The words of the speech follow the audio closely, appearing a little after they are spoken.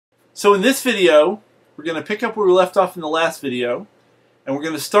So in this video, we're going to pick up where we left off in the last video, and we're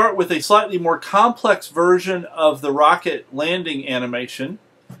going to start with a slightly more complex version of the rocket landing animation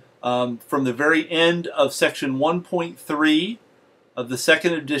from the very end of section 1.3 of the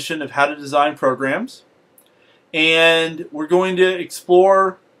second edition of How to Design Programs. And we're going to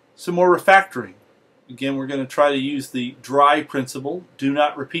explore some more refactoring. Again, we're going to try to use the DRY principle, do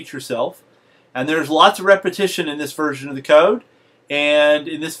not repeat yourself. And there's lots of repetition in this version of the code. And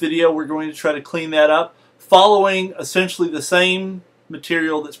in this video, we're going to try to clean that up, following essentially the same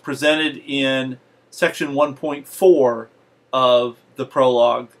material that's presented in section 1.4 of the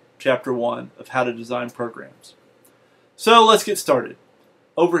prologue, chapter 1 of How to Design Programs. So let's get started.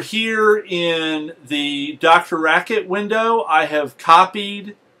 Over here in the Dr. Racket window, I have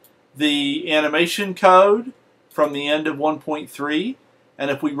copied the animation code from the end of 1.3.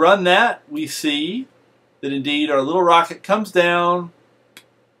 And if we run that, we see that indeed our little rocket comes down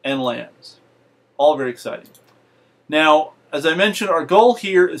and lands. All very exciting. Now, as I mentioned, our goal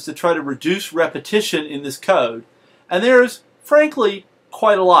here is to try to reduce repetition in this code. And there's, frankly,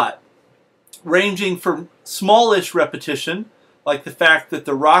 quite a lot, ranging from smallish repetition, like the fact that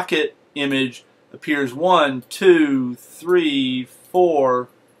the rocket image appears 1, 2, 3, 4,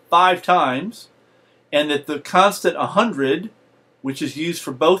 5 times, and that the constant 100, which is used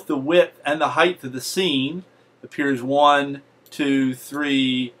for both the width and the height of the scene, appears 1, 2,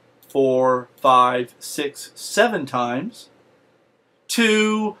 3, 4, 5, 6, 7 times,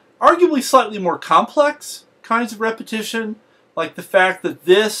 to arguably slightly more complex kinds of repetition, like the fact that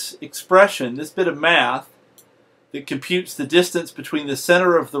this expression, this bit of math, that computes the distance between the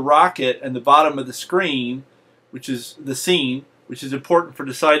center of the rocket and the bottom of the screen, which is the scene, which is important for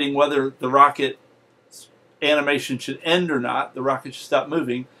deciding whether the rocket animation should end or not, the rocket should stop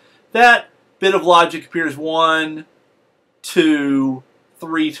moving, that bit of logic appears 1, 2,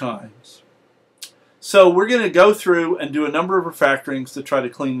 3 times. So we're going to go through and do a number of refactorings to try to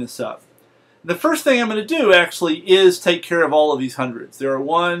clean this up. The first thing I'm going to do actually is take care of all of these hundreds. There are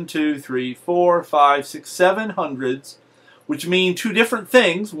 1, 2, 3, 4, 5, 6, 7 hundreds, which mean two different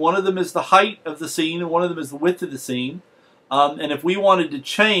things. One of them is the height of the scene and one of them is the width of the scene. And if we wanted to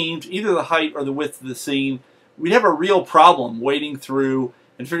change either the height or the width of the scene, we'd have a real problem wading through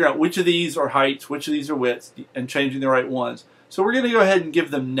and figuring out which of these are heights, which of these are widths, and changing the right ones. So we're going to go ahead and give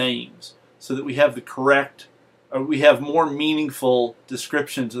them names so that we have the correct, or we have more meaningful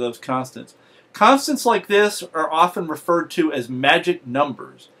descriptions of those constants. Constants like this are often referred to as magic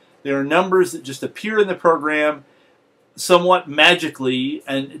numbers. They are numbers that just appear in the program somewhat magically,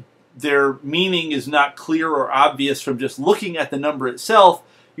 and their meaning is not clear or obvious from just looking at the number itself.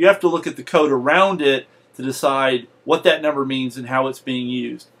 You have to look at the code around it to decide what that number means and how it's being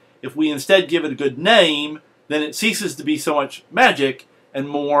used. If we instead give it a good name, then it ceases to be so much magic and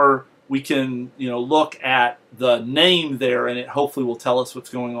more we can, look at the name there and it hopefully will tell us what's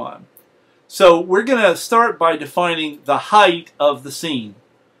going on. So we're going to start by defining the height of the scene.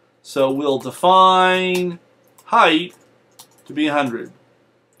 So we'll define height to be 100.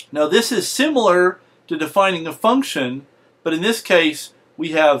 Now this is similar to defining a function, but in this case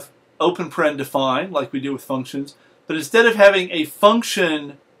we have open paren define like we do with functions, but instead of having a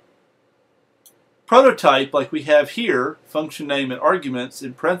function prototype like we have here, function name and arguments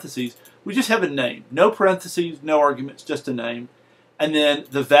in parentheses, we just have a name. No parentheses, no arguments, just a name. And then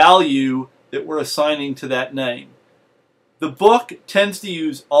the value that we're assigning to that name. The book tends to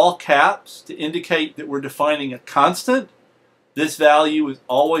use all caps to indicate that we're defining a constant. This value is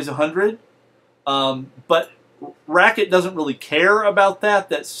always 100. But Racket doesn't really care about that.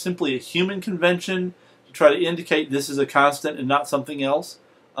 That's simply a human convention to try to indicate this is a constant and not something else.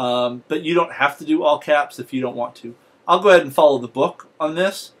 But you don't have to do all caps if you don't want to. I'll go ahead and follow the book on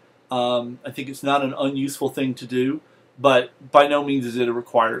this. I think it's not an unuseful thing to do, but by no means is it a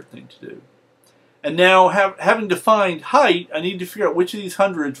required thing to do. And now, having defined height, I need to figure out which of these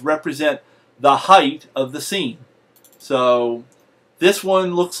hundreds represent the height of the scene. So this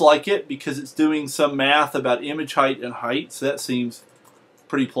one looks like it because it's doing some math about image height and height, so that seems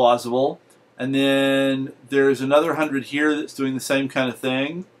pretty plausible. And then there's another 100 here that's doing the same kind of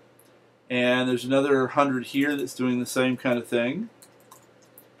thing. And there's another 100 here that's doing the same kind of thing.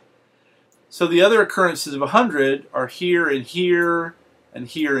 So the other occurrences of 100 are here and here and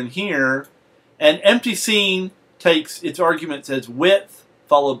here and here. And empty scene takes its arguments as width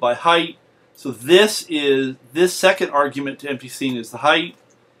followed by height. So this second argument to empty scene is the height,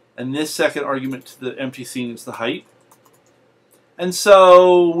 and this second argument to the empty scene is the height. And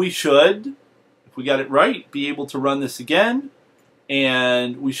so we should, if we got it right, be able to run this again,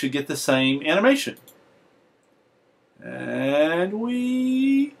 and we should get the same animation. And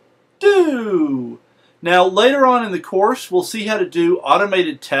we 2. Now later on in the course we'll see how to do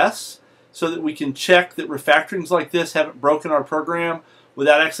automated tests so that we can check that refactorings like this haven't broken our program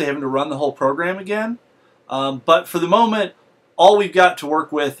without actually having to run the whole program again. But for the moment, all we've got to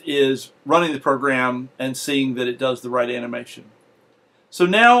work with is running the program and seeing that it does the right animation. So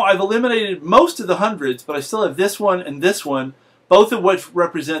now I've eliminated most of the hundreds, but I still have this one and this one, both of which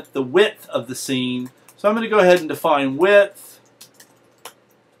represent the width of the scene. So I'm going to go ahead and define width,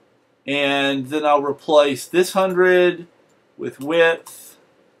 and then I'll replace this 100 with width,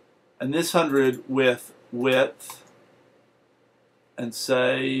 and this 100 with width, and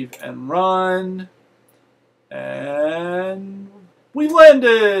save and run, and we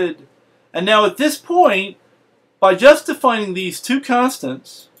landed. And now at this point, by just defining these two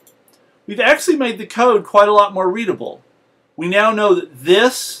constants, we've actually made the code quite a lot more readable. We now know that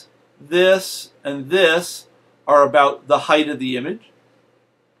this, and this are about the height of the image.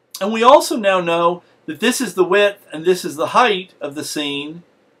 And we also now know that this is the width and this is the height of the scene,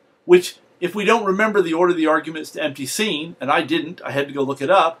 which, if we don't remember the order of the arguments to empty scene, and I didn't, I had to go look it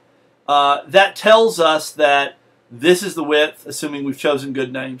up, that tells us that this is the width, assuming we've chosen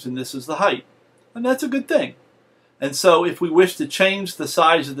good names, and this is the height. And that's a good thing. And so if we wish to change the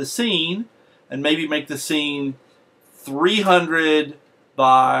size of the scene, and maybe make the scene 300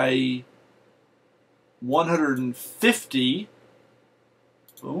 by 150,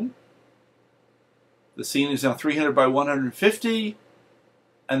 boom. The scene is now 300 by 150,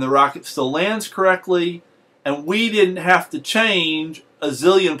 and the rocket still lands correctly, and we didn't have to change a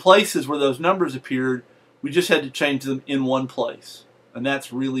zillion places where those numbers appeared. We just had to change them in one place, and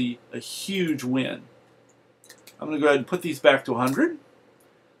that's really a huge win. I'm going to go ahead and put these back to 100.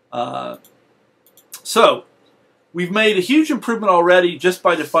 So we've made a huge improvement already just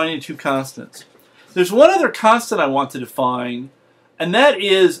by defining two constants. There's one other constant I want to define, and that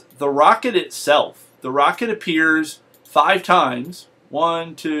is the rocket itself. The rocket appears 5 times.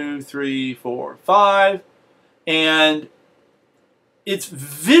 1, 2, 3, 4, 5. And it's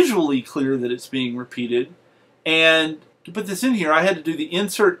visually clear that it's being repeated. And to put this in here, I had to do the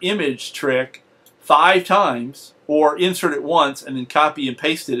insert image trick 5 times, or insert it once and then copy and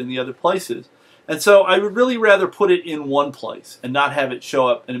paste it in the other places. And so I would really rather put it in one place and not have it show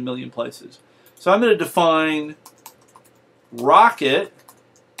up in a million places. So I'm going to define rocket,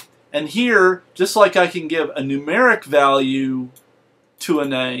 and here, just like I can give a numeric value to a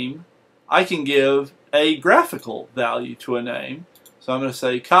name, I can give a graphical value to a name. So I'm going to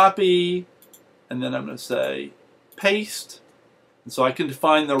say copy, and then I'm going to say paste. And so I can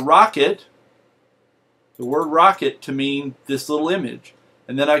define the rocket, the word rocket, to mean this little image.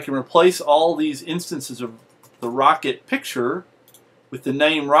 And then I can replace all these instances of the rocket picture with the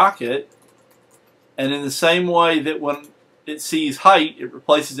name rocket. And in the same way that when it sees height, it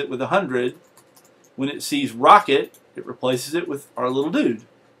replaces it with 100. When it sees rocket, it replaces it with our little dude.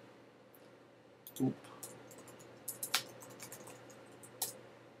 Oop.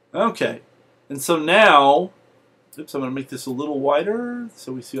 Okay, and so now, oops, I'm going to make this a little wider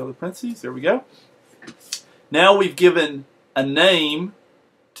so we see all the parentheses. There we go. Now we've given a name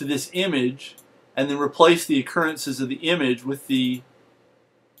to this image and then replace the occurrences of the image with the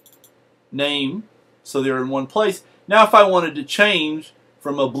name so they're in one place. Now if I wanted to change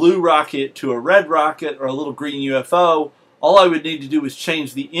from a blue rocket to a red rocket or a little green UFO, all I would need to do is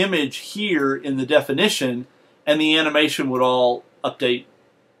change the image here in the definition, and the animation would all update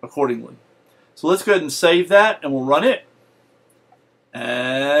accordingly. So let's go ahead and save that, and we'll run it.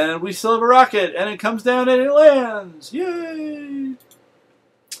 And we still have a rocket, and it comes down and it lands. Yay!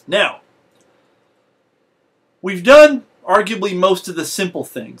 Now, we've done arguably most of the simple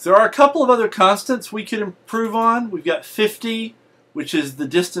things. There are a couple of other constants we could improve on. We've got 50, which is the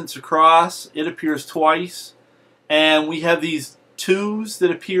distance across. It appears twice. And we have these 2's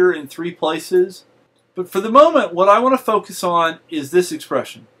that appear in 3 places. But for the moment, what I want to focus on is this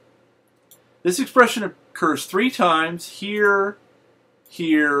expression. This expression occurs 3 times, here,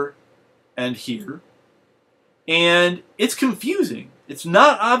 here, and here. And it's confusing. It's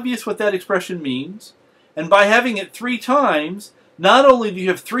not obvious what that expression means. And by having it 3 times, not only do you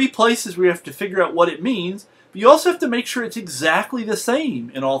have 3 places where you have to figure out what it means, but you also have to make sure it's exactly the same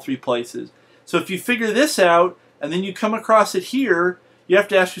in all 3 places. So if you figure this out, and then you come across it here, you have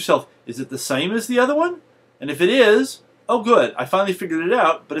to ask yourself, is it the same as the other one? And if it is, oh good, I finally figured it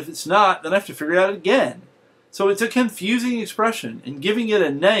out. But if it's not, then I have to figure it out again. So it's a confusing expression, and giving it a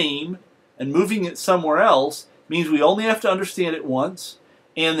name and moving it somewhere else means we only have to understand it once,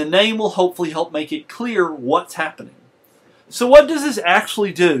 and the name will hopefully help make it clear what's happening. So what does this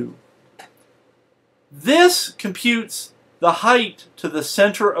actually do? This computes the height to the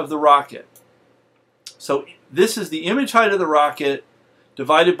center of the rocket. So this is the image height of the rocket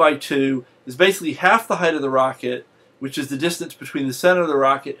divided by 2 is basically half the height of the rocket, which is the distance between the center of the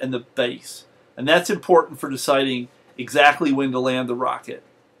rocket and the base. And that's important for deciding exactly when to land the rocket.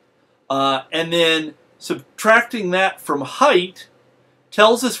 And then subtracting that from height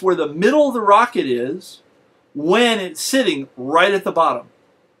tells us where the middle of the rocket is when it's sitting right at the bottom.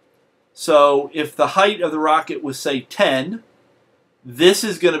 So if the height of the rocket was, say, 10, this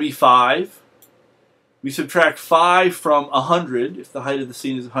is going to be 5. We subtract 5 from 100, if the height of the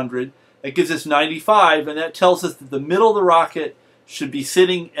scene is 100. That gives us 95, and that tells us that the middle of the rocket should be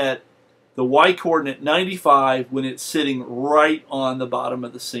sitting at the y-coordinate 95 when it's sitting right on the bottom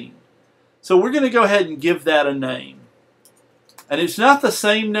of the scene. So we're going to go ahead and give that a name. And it's not the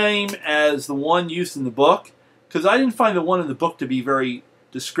same name as the one used in the book, because I didn't find the one in the book to be very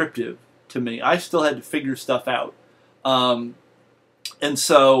descriptive to me. I still had to figure stuff out. And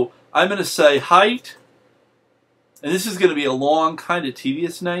so I'm going to say height, and this is going to be a long, kind of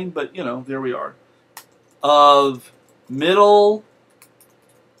tedious name, but, you know, there we are, of middle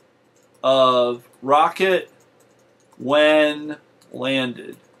of rocket when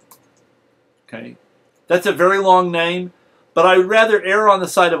landed. Okay, that's a very long name, but I would rather err on the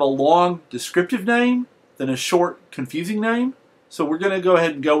side of a long descriptive name than a short confusing name. So we're going to go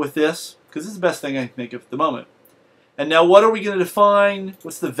ahead and go with this, because this is the best thing I can think of at the moment. And now what are we going to define?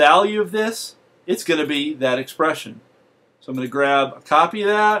 What's the value of this? It's going to be that expression. So I'm going to grab a copy of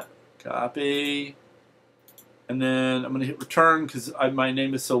that, copy, and then I'm going to hit return because my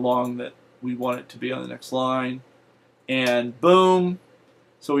name is so long that we want it to be on the next line. And boom.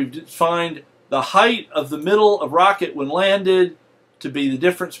 So we've defined the height of the middle of rocket when landed to be the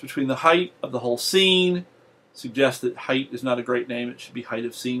difference between the height of the whole scene. Suggest that height is not a great name. It should be height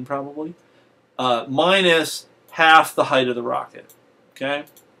of scene probably. Minus half the height of the rocket. Okay?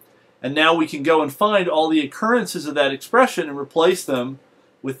 And now we can go and find all the occurrences of that expression and replace them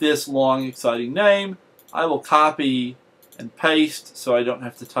with this long, exciting name. I will copy and paste so I don't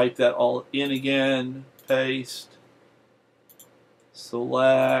have to type that all in again. Paste,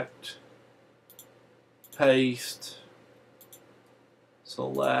 select, paste,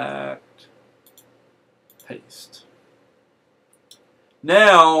 select, paste.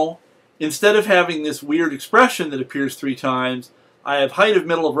 Now, instead of having this weird expression that appears 3 times, I have height of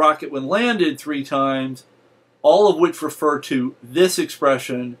middle of rocket when landed 3 times, all of which refer to this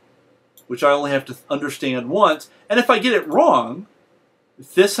expression, which I only have to understand once. And if I get it wrong,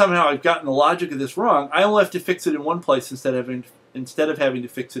 if this somehow I've gotten the logic of this wrong, I only have to fix it in one place instead of having to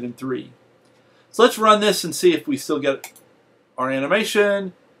fix it in 3. So let's run this and see if we still get our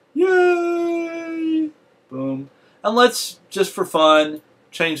animation. Yay! Boom. And let's, just for fun,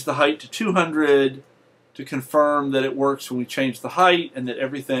 change the height to 200 to confirm that it works when we change the height and that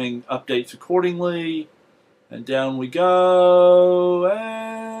everything updates accordingly. And down we go,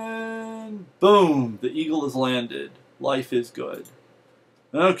 and boom, the eagle is landed. Life is good.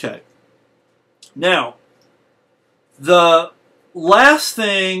 Okay. Now, the last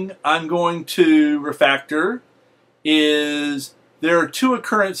thing I'm going to refactor is there are 2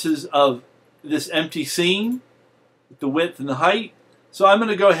 occurrences of this empty scene, the width and the height. So I'm going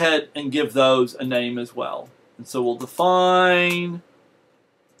to go ahead and give those a name as well. And so we'll define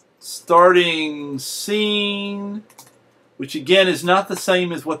starting scene, which again is not the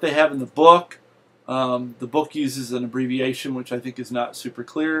same as what they have in the book. The book uses an abbreviation, which I think is not super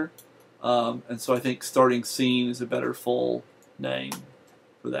clear. And so I think starting scene is a better full name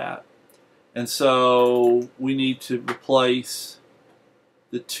for that. And so we need to replace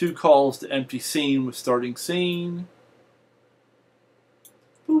the 2 calls to empty scene with starting scene.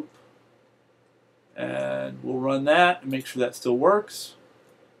 Boop. And we'll run that and make sure that still works.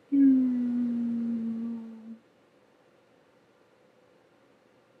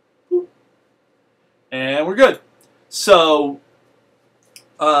 Boop. And we're good. So,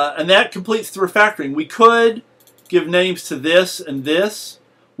 and that completes the refactoring. We could give names to this and this.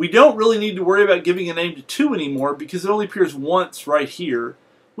 We don't really need to worry about giving a name to 2 anymore because it only appears once right here.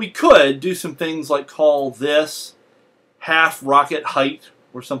 We could do some things like call this half rocket height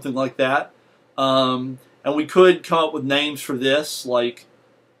or something like that. And we could come up with names for this like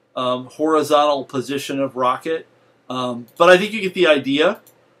horizontal position of rocket. But I think you get the idea.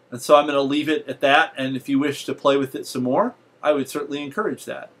 And so I'm going to leave it at that. And if you wish to play with it some more, I would certainly encourage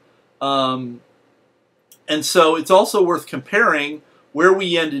that. And so it's also worth comparing where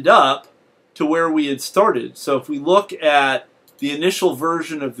we ended up to where we had started. So if we look at the initial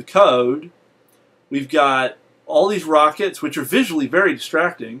version of the code, we've got all these rockets, which are visually very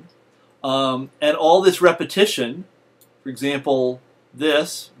distracting, and all this repetition. For example,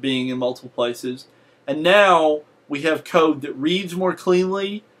 this being in multiple places. And now we have code that reads more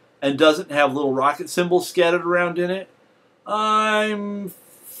cleanly and doesn't have little rocket symbols scattered around in it. I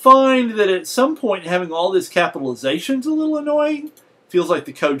find that at some point having all this capitalization is a little annoying. Feels like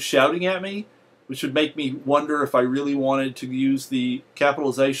the code's shouting at me, which would make me wonder if I really wanted to use the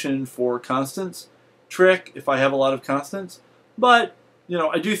capitalization for constants trick if I have a lot of constants. But, you know,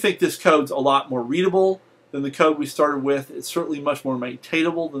 I do think this code's a lot more readable than the code we started with. It's certainly much more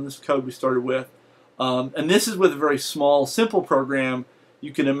maintainable than this code we started with. And this is with a very small, simple program.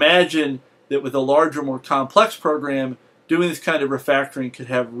 You can imagine that with a larger, more complex program, doing this kind of refactoring could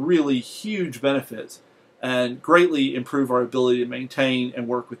have really huge benefits and greatly improve our ability to maintain and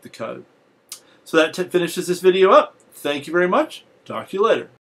work with the code. So that finishes this video up. Thank you very much. Talk to you later.